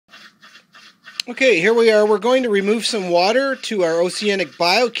Okay, here we are. We're going to remove some water to our oceanic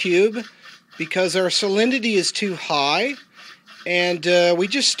biocube because our salinity is too high. And we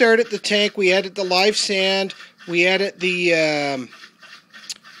just started the tank. We added the live sand. We added the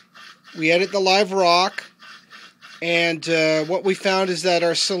live rock. And what we found is that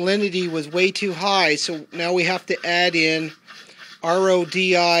our salinity was way too high. So now we have to add in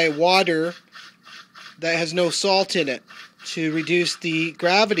RODI water that has no salt in it to reduce the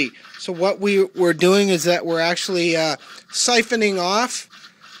gravity. So what we're doing is that we're actually siphoning off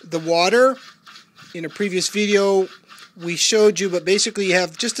the water. In a previous video we showed you, but basically you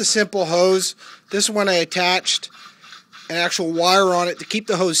have just a simple hose. This one I attached an actual wire on it to keep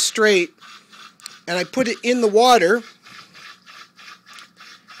the hose straight, and I put it in the water,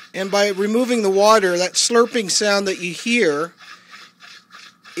 and by removing the water, that slurping sound that you hear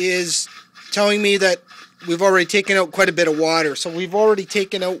is telling me that we've already taken out quite a bit of water. So we've already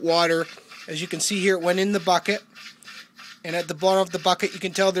taken out water. As you can see here, it went in the bucket, and at the bottom of the bucket you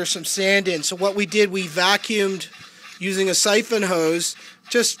can tell there's some sand in. So what we did, we vacuumed using a siphon hose,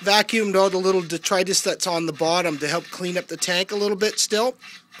 just vacuumed all the little detritus that's on the bottom to help clean up the tank a little bit still.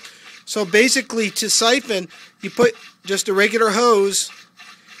 So basically, to siphon, you put just a regular hose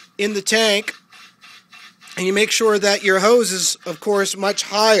in the tank, and you make sure that your hose is, of course, much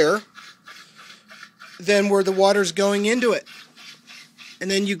higher than where the water's going into it. And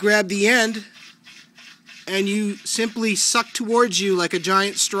then you grab the end and you simply suck towards you like a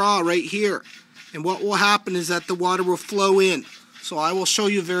giant straw right here. And what will happen is that the water will flow in. So I will show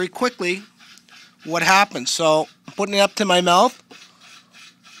you very quickly what happens. So I'm putting it up to my mouth,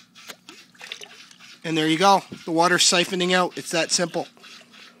 and there you go. The water's siphoning out. It's that simple.